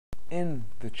In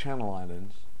The Channel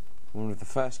Islands, one of the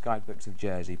first guidebooks of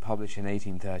Jersey, published in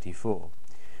 1834,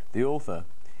 the author,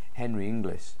 Henry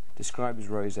Inglis, describes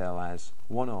Rozel as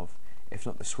one of, if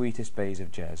not the sweetest bays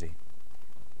of Jersey.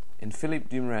 In Philippe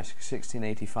Dumaresque's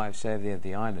 1685 survey of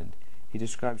the island, he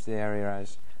describes the area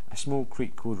as a small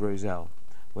creek called Rozel,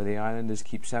 where the islanders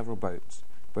keep several boats,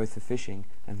 both for fishing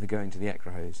and for going to the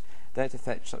Ecrahos, there to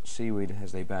fetch such seaweed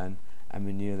as they burn and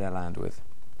manure their land with.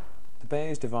 The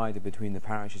bay is divided between the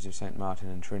parishes of St. Martin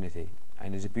and Trinity,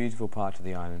 and is a beautiful part of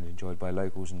the island enjoyed by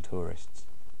locals and tourists.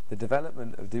 The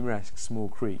development of Dumaresque's small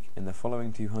creek in the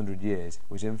following 200 years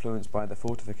was influenced by the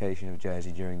fortification of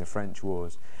Jersey during the French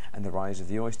wars and the rise of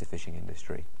the oyster fishing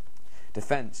industry.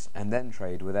 Defence and then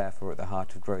trade were therefore at the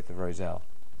heart of growth of Rozel.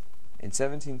 In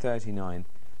 1739,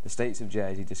 the States of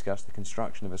Jersey discussed the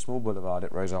construction of a small boulevard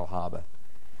at Rozel Harbour.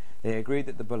 They agreed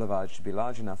that the boulevard should be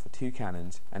large enough for 2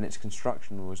 cannons, and its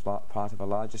construction was part of a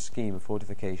larger scheme of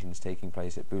fortifications taking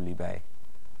place at Bouilly Bay.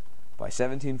 By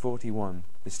 1741,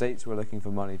 the States were looking for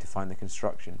money to fund the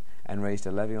construction and raised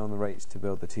a levy on the rates to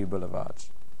build the 2 boulevards.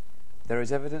 There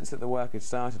is evidence that the work had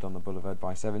started on the boulevard by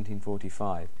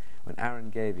 1745, when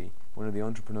Aaron Gavey, one of the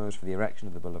entrepreneurs for the erection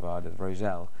of the boulevard at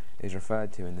Rozel, is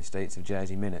referred to in the States of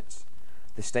Jersey minutes.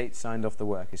 The States signed off the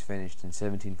work as finished in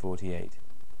 1748.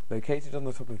 Located on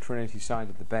the top of Trinity's side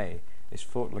of the bay is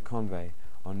Fort Le Convay,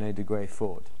 or Nez de Guay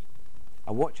Fort.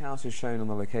 A watch house is shown on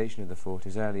the location of the fort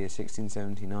as early as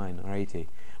 1679 or 80,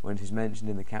 when it is mentioned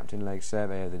in the Captain Legg's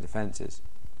survey of the defences.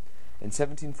 In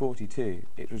 1742,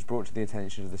 it was brought to the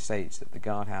attention of the States that the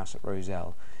guardhouse at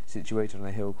Rozel, situated on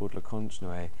a hill called Le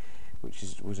Consnoy,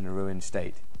 was in a ruined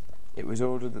state. It was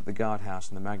ordered that the guardhouse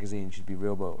and the magazine should be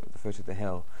rebuilt at the foot of the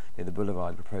hill near the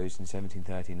boulevard proposed in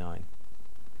 1739.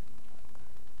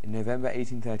 In November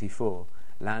 1834,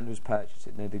 land was purchased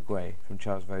at Nez de Guay from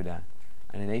Charles Vaudin,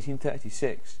 and in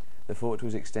 1836 the fort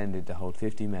was extended to hold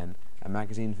 50 men, a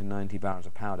magazine for 90 barrels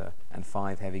of powder, and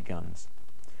 5 heavy guns.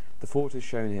 The fort is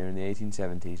shown here in the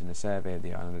 1870s in a survey of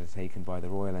the island undertaken by the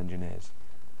Royal Engineers.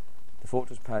 The fort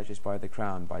was purchased by the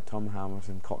Crown by Tom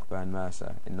Hamilton Cockburn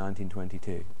Mercer in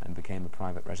 1922 and became a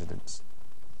private residence.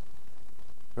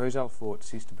 Rozel Fort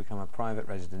ceased to become a private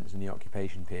residence in the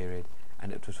occupation period,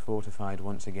 and it was fortified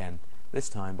once again, this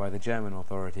time by the German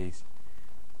authorities.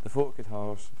 The fort could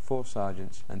house 4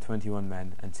 sergeants and 21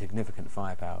 men and significant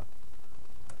firepower.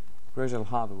 Rozel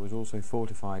Harbour was also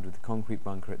fortified with a concrete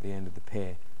bunker at the end of the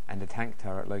pier and a tank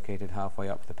turret located halfway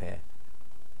up the pier.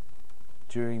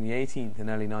 During the 18th and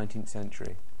early 19th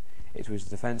century, it was the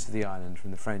defence of the island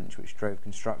from the French which drove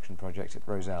construction projects at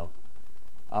Rozel.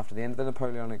 After the end of the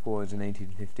Napoleonic Wars in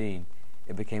 1815,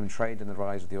 it became trade and the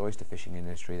rise of the oyster fishing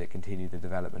industry that continued the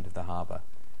development of the harbour.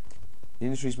 The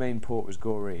industry's main port was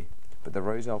Goree, but the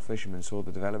Rozel fishermen saw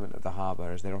the development of the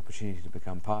harbour as their opportunity to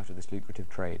become part of this lucrative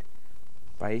trade.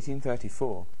 By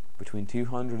 1834, between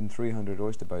 200 and 300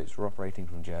 oyster boats were operating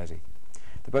from Jersey.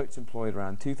 The boats employed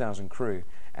around 2,000 crew,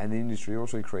 and the industry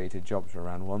also created jobs for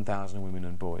around 1,000 women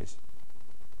and boys.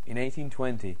 In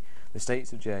 1820, the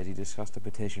States of Jersey discussed a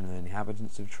petition with the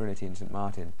inhabitants of Trinity and St.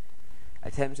 Martin.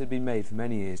 Attempts had been made for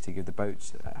many years to give the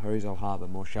boats at Rozel Harbour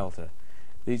more shelter.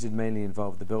 These had mainly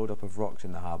involved the build-up of rocks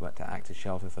in the harbour to act as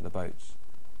shelter for the boats.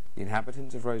 The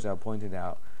inhabitants of Rozel pointed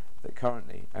out that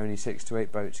currently only 6 to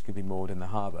 8 boats could be moored in the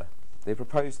harbour. They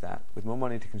proposed that, with more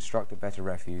money to construct a better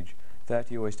refuge,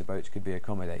 30 oyster boats could be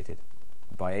accommodated.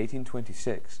 By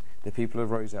 1826, the people of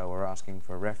Rozel were asking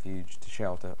for a refuge to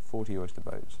shelter 40 oyster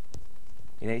boats.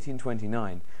 In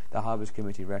 1829, the Harbours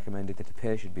Committee recommended that a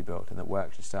pier should be built and that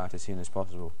work should start as soon as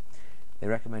possible. They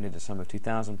recommended a sum of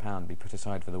 £2,000 be put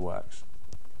aside for the works.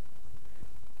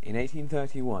 In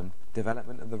 1831,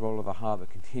 development of the role of the harbour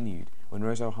continued when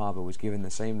Rozel Harbour was given the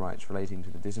same rights relating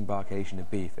to the disembarkation of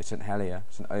beef at St Helier,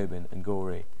 St Aubin and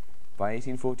Goree. By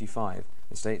 1845,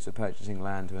 the States were purchasing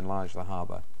land to enlarge the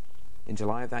harbour. In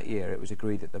July of that year, it was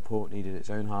agreed that the port needed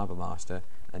its own harbour master,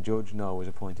 and George Knoll was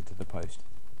appointed to the post.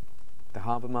 The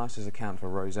harbour master's account for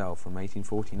Rozel from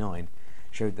 1849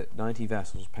 showed that 90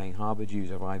 vessels paying harbour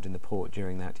dues arrived in the port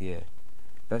during that year.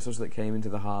 Vessels that came into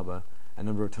the harbour a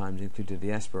number of times included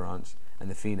the Esperance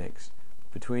and the Phoenix.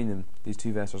 Between them, these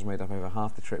 2 vessels made up over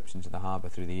half the trips into the harbour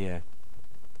through the year.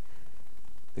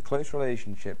 The close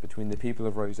relationship between the people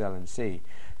of Rozel and sea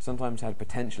sometimes had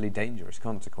potentially dangerous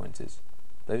consequences.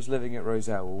 Those living at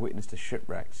Rozel were witness to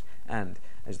shipwrecks and,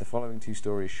 as the following 2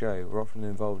 stories show, were often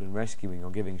involved in rescuing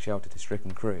or giving shelter to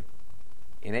stricken crew.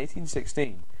 In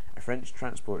 1816, a French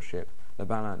transport ship, the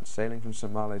Balance, sailing from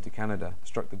St Malo to Canada,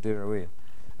 struck the Duroil,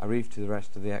 a reef to the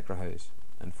rest of the Ecrahos,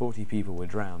 and 40 people were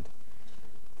drowned.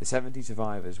 The 70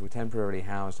 survivors were temporarily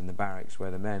housed in the barracks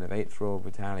where the men of 8th Royal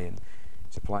Battalion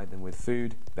supplied them with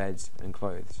food, beds and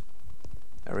clothes.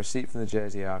 A receipt from the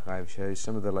Jersey archive shows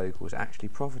some of the locals actually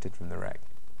profited from the wreck.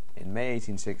 In May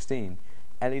 1816,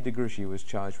 Elie de Gruchy was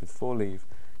charged with 4 livres,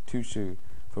 2 sous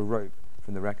for rope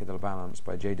from the wreck of the Balance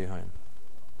by J. Duhome.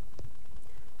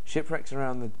 Shipwrecks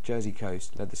around the Jersey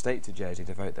coast led the States of Jersey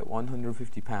to vote that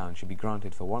 £150 should be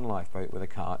granted for one lifeboat with a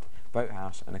cart,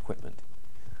 boathouse and equipment.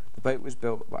 The boat was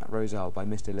built at Rozel by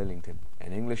Mr. Lillington,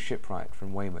 an English shipwright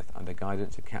from Weymouth under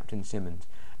guidance of Captain Simmons,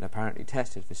 and apparently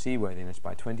tested for seaworthiness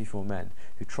by 24 men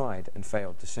who tried and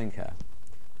failed to sink her.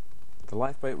 The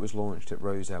lifeboat was launched at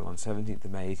Rozel on 17th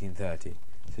of May 1830.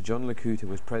 Sir John Lacuta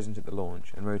was present at the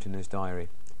launch and wrote in his diary,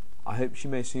 "I hope she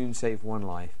may soon save one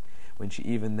life, when she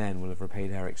even then will have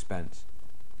repaid her expense."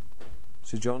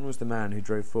 Sir John was the man who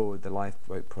drove forward the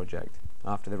lifeboat project,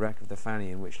 after the wreck of the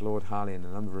Fanny in which Lord Harley and a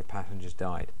number of passengers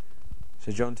died.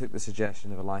 Sir John took the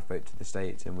suggestion of a lifeboat to the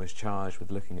States and was charged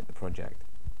with looking at the project.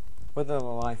 Whether the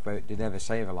lifeboat did ever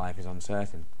save a life is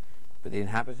uncertain, but the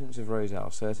inhabitants of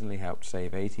Rozel certainly helped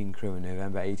save 18 crew in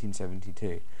November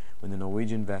 1872, when the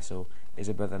Norwegian vessel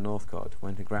Isabella Northcott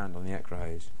went aground on the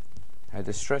Ecrahose. Her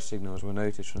distress signals were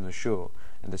noticed from the shore,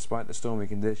 and despite the stormy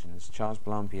conditions, Charles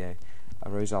Blampied, a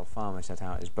Rozel farmer, set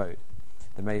out his boat,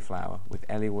 the Mayflower, with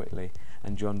Elie Whitley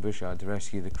and John Bushard to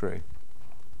rescue the crew.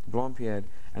 Blampied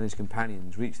and his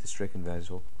companions reached the stricken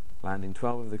vessel, landing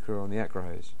 12 of the crew on the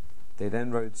Ecrahose. They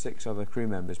then rowed 6 other crew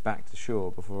members back to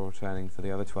shore before returning for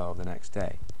the other 12 the next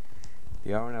day.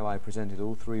 The RNLI presented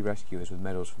all 3 rescuers with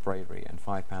medals for bravery and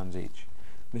 £5 each.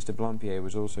 Mr. Blampied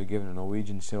was also given a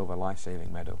Norwegian silver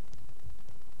life-saving medal.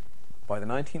 By the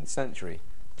 19th century,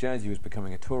 Jersey was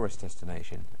becoming a tourist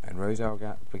destination, and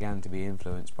Rozel began to be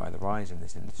influenced by the rise in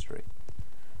this industry.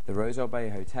 The Rozel Bay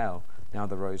Hotel, now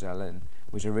the Rozel Inn,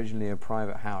 was originally a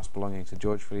private house belonging to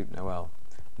George Philippe Noel.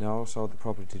 Noel sold the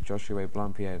property to Joshua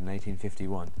Blampied in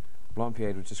 1851.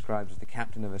 Blampied was described as the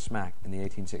captain of a smack in the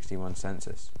 1861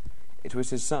 census. It was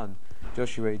his son,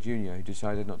 Joshua Jr., who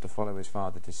decided not to follow his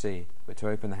father to sea, but to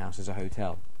open the house as a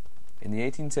hotel. In the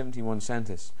 1871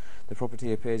 census, the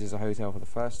property appears as a hotel for the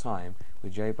first time,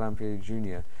 with J. Blampied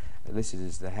Jr. listed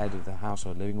as the head of the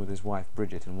household, living with his wife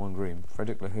Bridget and one groom,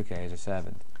 Frederick Lehoucquet, as a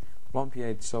servant.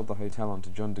 Blampied sold the hotel on to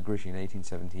John de Gruchy in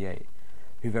 1878,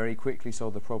 who very quickly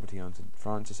sold the property on to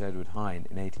Francis Edward Hine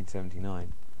in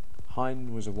 1879.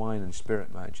 Hine was a wine and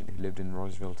spirit merchant who lived in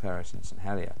Roseville Terrace in St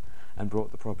Helier, and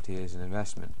brought the property as an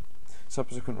investment.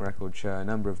 Subsequent records show a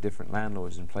number of different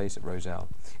landlords in place at Rozel.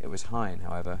 It was Hine,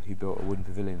 however, who built a wooden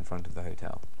pavilion in front of the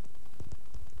hotel.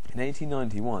 In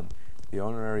 1891, the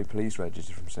honorary police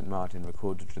register from St Martin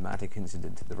recorded a dramatic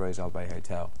incident at the Rozel Bay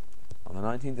Hotel. On the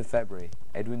 19th of February,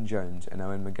 Edwin Jones and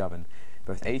Owen McGovern,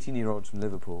 both 18-year-olds from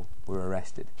Liverpool, were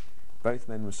arrested. Both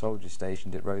men were soldiers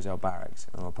stationed at Rozel Barracks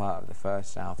and were part of the 1st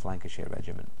South Lancashire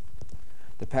Regiment.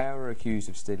 The pair were accused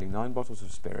of stealing 9 bottles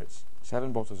of spirits,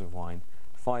 7 bottles of wine,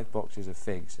 5 boxes of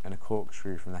figs and a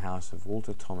corkscrew from the house of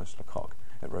Walter Thomas Lecoq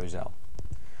at Rozel.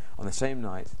 On the same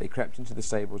night, they crept into the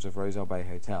stables of Rozel Bay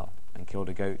Hotel and killed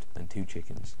a goat and 2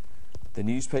 chickens. The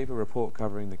newspaper report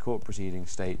covering the court proceedings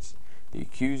states, "The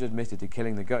accused admitted to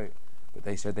killing the goat, but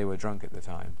they said they were drunk at the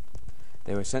time."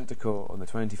 They were sent to court on the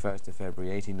 21st of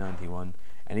February 1891,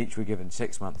 and each were given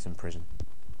 6 months in prison.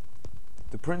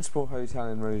 The principal hotel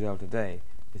in Rozel today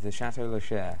is the Chateau Le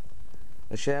Cher.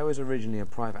 Le Cher was originally a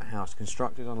private house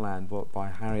constructed on land bought by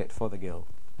Harriet Fothergill,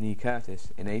 née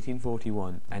Curtis, in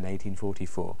 1841 and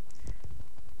 1844.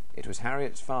 It was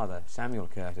Harriet's father, Samuel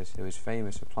Curtis, who is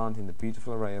famous for planting the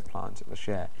beautiful array of plants at Le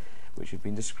Cher, which have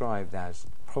been described as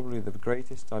probably the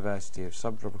greatest diversity of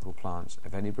subtropical plants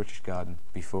of any British garden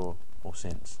before or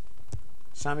since.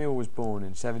 Samuel was born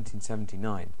in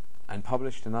 1779 and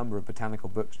published a number of botanical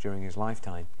books during his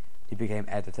lifetime. He became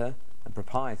editor and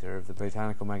proprietor of the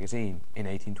Botanical Magazine in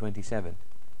 1827.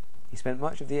 He spent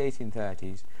much of the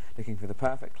 1830s looking for the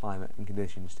perfect climate and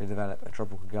conditions to develop a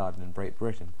tropical garden in Great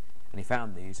Britain, and he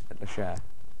found these at Le Cher.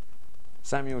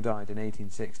 Samuel died in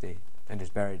 1860 and is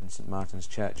buried in St Martin's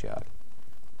churchyard.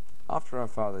 After her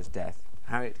father's death,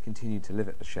 Harriet continued to live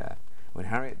at Le Cher. When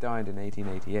Harriet died in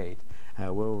 1888,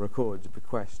 her will records a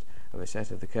bequest of a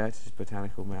set of the Curtis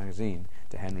Botanical Magazine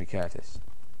to Henry Curtis.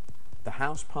 The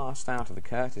house passed out of the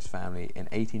Curtis family in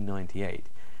 1898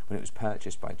 when it was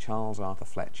purchased by Charles Arthur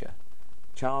Fletcher.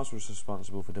 Charles was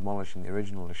responsible for demolishing the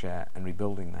original Le Cher and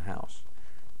rebuilding the house.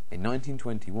 In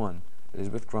 1921,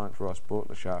 Elizabeth Grant Ross bought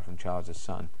Le Cher from Charles's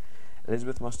son.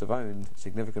 Elizabeth must have owned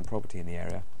significant property in the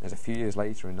area, as a few years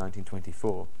later in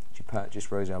 1924 she purchased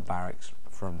Rozel Barracks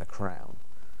from the Crown.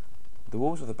 The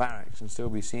walls of the barracks can still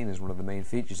be seen as one of the main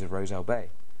features of Rozel Bay.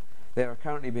 They are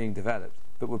currently being developed,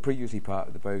 but were previously part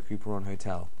of the Beau Couperon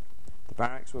Hotel. The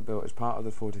barracks were built as part of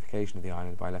the fortification of the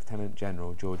island by Lieutenant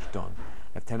General George Donne,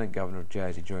 Lieutenant Governor of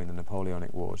Jersey during the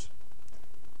Napoleonic Wars.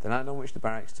 The land on which the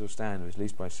barracks still stand was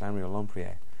leased by Samuel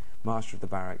Lempriere, Master of the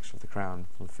Barracks of the Crown,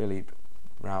 from Philippe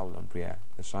Raoul Lempriere,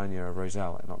 the Seigneur of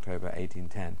Rozel, in October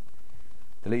 1810.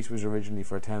 The lease was originally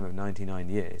for a term of 99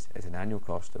 years at an annual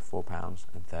cost of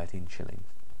 £4.13.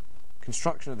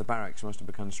 Construction of the barracks must have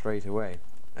begun straight away,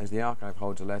 as the archive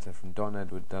holds a letter from Don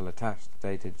Edward de la Taste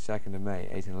dated 2nd of May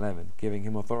 1811, giving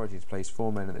him authority to place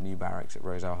 4 men at the new barracks at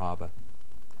Rozel Harbour.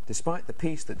 Despite the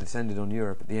peace that descended on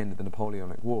Europe at the end of the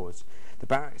Napoleonic Wars, the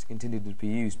barracks continued to be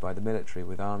used by the military,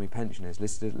 with army pensioners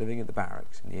listed as living at the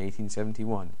barracks in the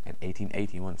 1871 and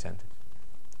 1881 census.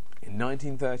 In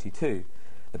 1932,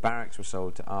 the barracks were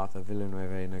sold to Arthur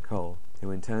Villeneuve-Nicole,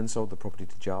 who in turn sold the property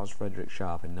to Charles Frederick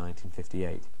Sharp in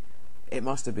 1958. It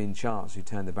must have been Charles who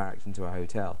turned the barracks into a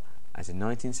hotel, as in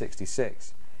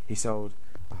 1966 he sold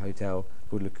a hotel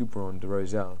called Le Couperon de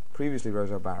Rozel, previously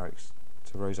Rozel Barracks,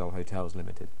 to Rozel Hotels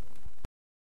Limited.